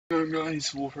Hello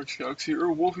guys, WolfRexGalaxy,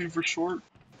 or Wolfie for short,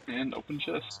 and open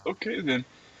chest. Okay then,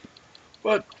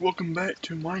 but welcome back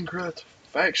to Minecraft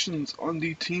Factions on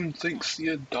the Team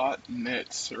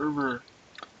Thinksia.net server.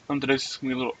 Today's just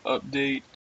gonna be a little update.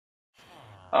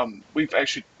 We've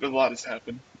actually, a lot has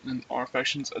happened in our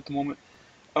factions at the moment.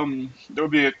 There will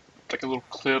be like a little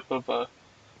clip of a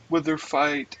wither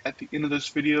fight at the end of this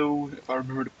video, if I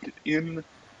remember to put it in.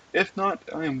 If not,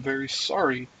 I am very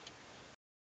sorry.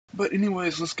 But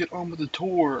anyways, let's get on with the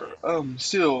tour.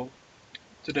 Still,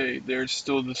 today there's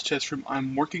still this chest room.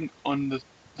 I'm working on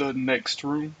the next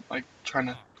room, like trying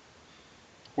to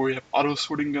where we have auto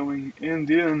sorting going, and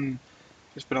then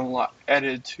there's been a lot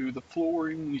added to the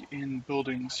flooring in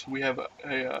buildings. We have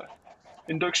a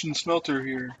induction smelter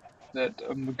here that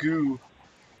Magoo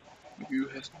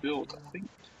has built. I think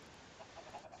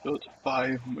built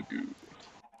by Magoo.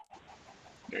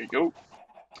 There you go.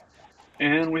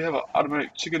 And we have an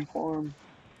automatic chicken farm,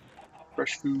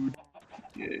 fresh food.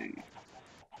 Yay!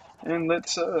 And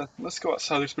let's go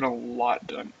outside. There's been a lot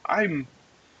done.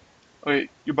 Wait,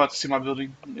 you're about to see my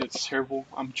building. It's terrible.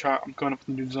 I'm coming up with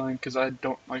a new design because I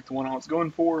don't like the one I was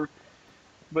going for.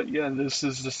 But yeah, this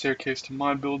is the staircase to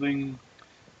my building.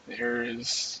 There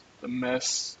is the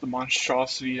mess, the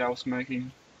monstrosity I was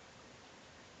making.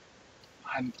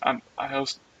 I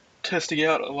was testing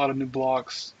out a lot of new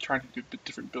blocks, trying to do a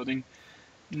different building.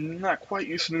 Not quite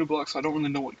used to new blocks, so I don't really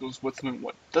know what goes with them and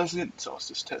what doesn't, so I was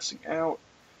just testing out.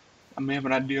 I may have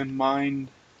an idea in mind,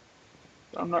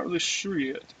 but I'm not really sure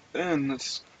yet. And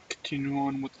let's continue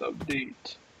on with the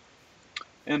update.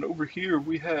 And over here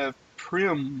we have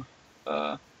Prim,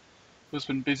 who's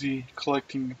been busy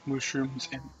collecting mushrooms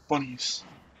and bunnies.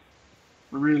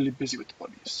 Really busy with the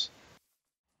bunnies.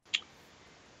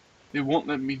 They won't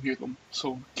let me near them,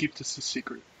 so keep this a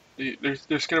secret.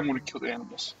 They're scared I'm going to kill the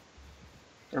animals.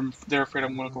 They're afraid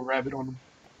I'm going to go rabbit on them.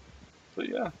 But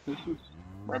yeah, this is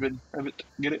rabbit,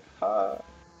 get it? Ha!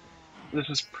 This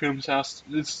is Prim's house.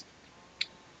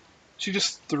 She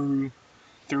just threw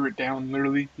it down,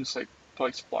 literally, just like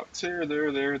place blocks there,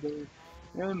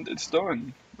 and it's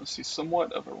done. Let's see,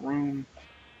 somewhat of a room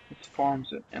with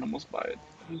farms and animals by it.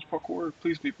 This is parkour.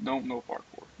 Please be no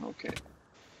parkour. Okay,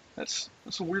 that's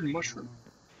a weird mushroom.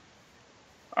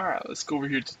 All right, let's go over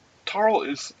here. Tarl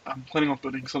is. I'm planning on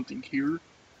putting something here.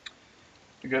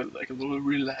 I got like a little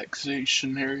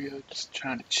relaxation area, just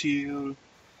trying to chill.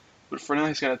 But for now,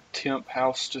 he's got a temp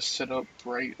house just set up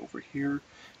right over here.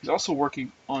 He's also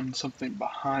working on something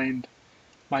behind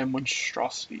my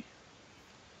monstrosity.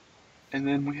 And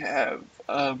then we have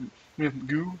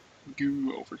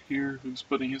Goo over here who's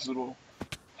putting his little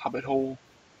hobbit hole.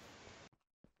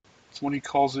 It's what he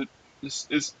calls it. This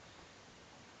is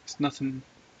it's nothing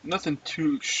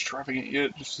too extravagant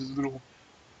yet. Just this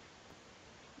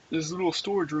little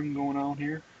storage room going on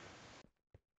here.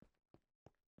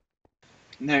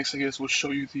 Next, I guess we'll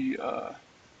show you the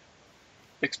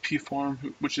XP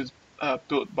farm, which is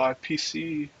built by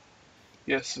PC.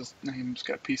 Yes, his name's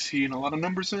got PC and a lot of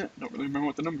numbers in it. Don't really remember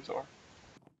what the numbers are.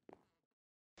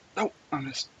 Oh, I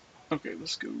missed. Okay,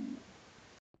 let's go.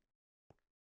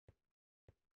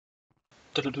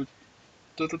 Dun-dun-dun,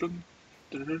 dun-dun-dun,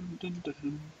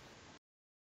 dun-dun-dun,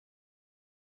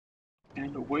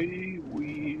 and away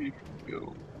we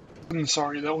go. I'm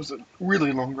sorry, that was a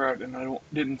really long ride, and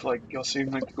didn't feel like y'all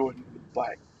seemed like to go ahead and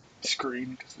black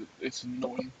screen because it's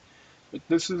annoying. But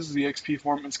this is the XP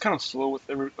farm. It's kind of slow with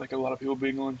like a lot of people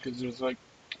being on because there's like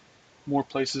more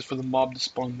places for the mob to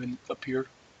spawn than up here.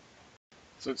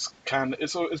 So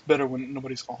it's better when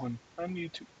nobody's on. I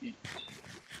need to eat.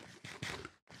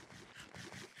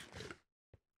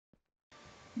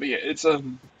 But yeah, it's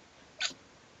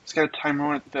got a timer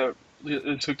on it that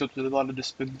it's hooked up to a lot of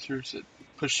dispensers that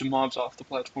push the mobs off the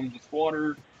platforms with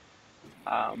water.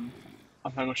 Um,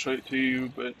 I'm not gonna show it to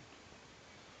you, but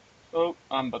oh,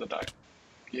 I'm about to die.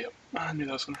 Yep, I knew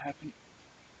that was gonna happen.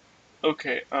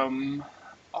 Okay,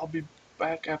 I'll be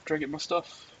back after I get my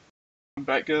stuff. I'm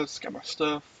back, guys. Got my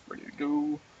stuff ready to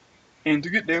go. And to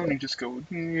get down, you just go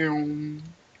and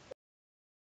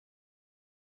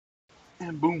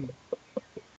boom.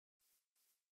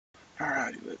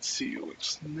 Alrighty, let's see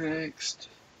what's next.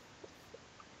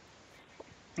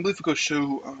 I believe we'll go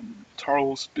show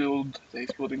Tarl's build that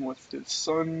he's building with his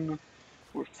son,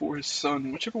 or for his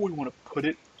son, whichever way we want to put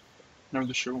it. Not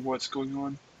really sure what's going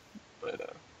on,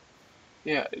 but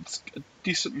yeah, it's a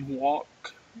decent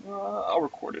walk. I'll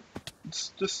record it.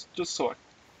 It's just so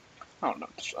I don't know.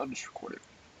 I'll just record it.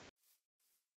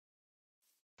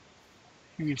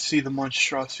 You can see the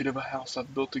monstrosity of a house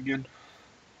I've built again.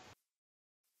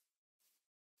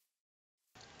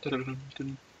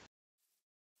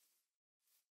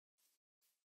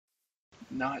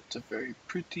 Not a very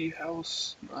pretty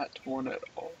house, not one at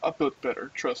all. I built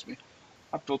better, trust me.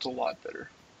 I built a lot better.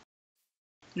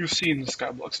 You've seen the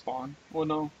skyblock spawn. Well,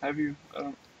 no, have you?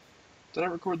 Did I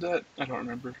record that? I don't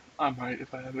remember. I might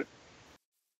if I have it.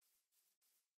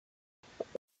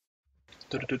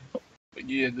 But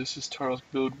yeah, this is Taro's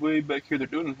build way back here. They're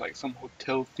doing like some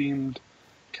hotel themed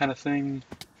kind of thing.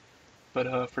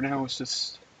 But for now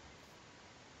it's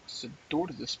a door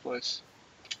to this place.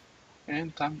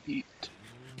 And time to eat.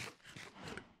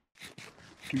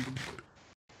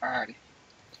 Alrighty.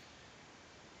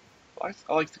 I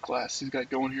like the glass he's got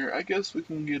going here. I guess we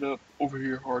can get up over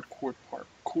here hardcore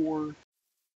parkour.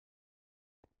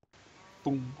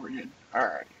 Boom, we're in.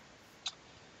 Alrighty.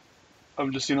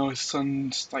 Just, his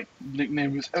son's, like,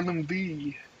 nickname is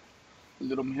LMV.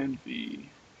 Little Man V.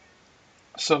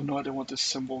 I still have no idea what this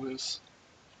symbol is.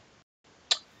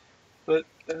 But,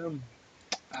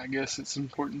 I guess it's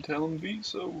important to LMV,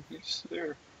 so it's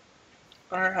there.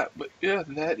 Alright, but yeah,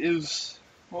 that is...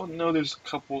 Well, no, there's a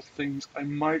couple of things I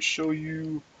might show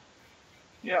you.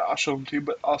 Yeah, I'll show them to you,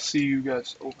 but I'll see you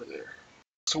guys over there.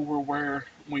 So we're where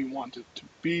we want it to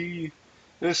be.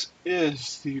 This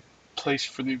is the place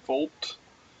for the vault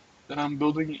that I'm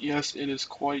building. Yes, it is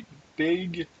quite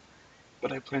big,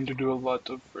 but I plan to do a lot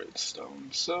of redstone.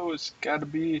 So it's gotta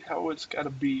be how it's gotta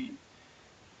be.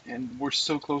 And we're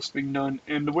so close to being done.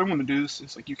 And the way I'm gonna do this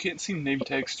is, like, you can't see name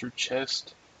text or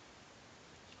chest.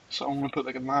 So I'm gonna put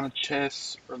like a line of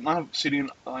chests, or a line of obsidian,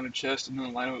 a line of chest, and then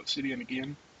a line of obsidian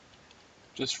again.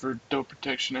 Just for dope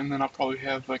protection. And then I'll probably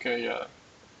have like a,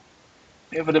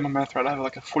 if I did my math right, I have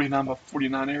like a 49 by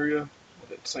 49 area.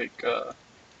 It's like, I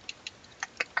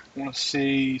wanna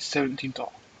say 17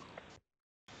 tall.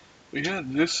 But yeah,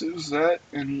 this is that,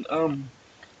 and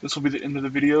this will be the end of the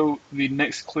video. The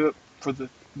next clip for the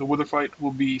wither fight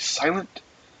will be silent.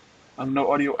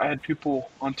 No audio. I had people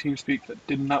on TeamSpeak that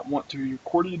did not want to be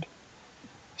recorded,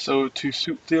 so to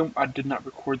suit them, I did not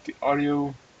record the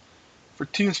audio for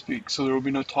TeamSpeak. So there will be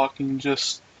no talking,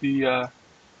 just the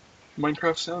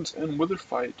Minecraft sounds and wither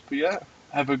fight. But yeah,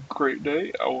 have a great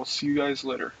day. I will see you guys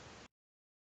later.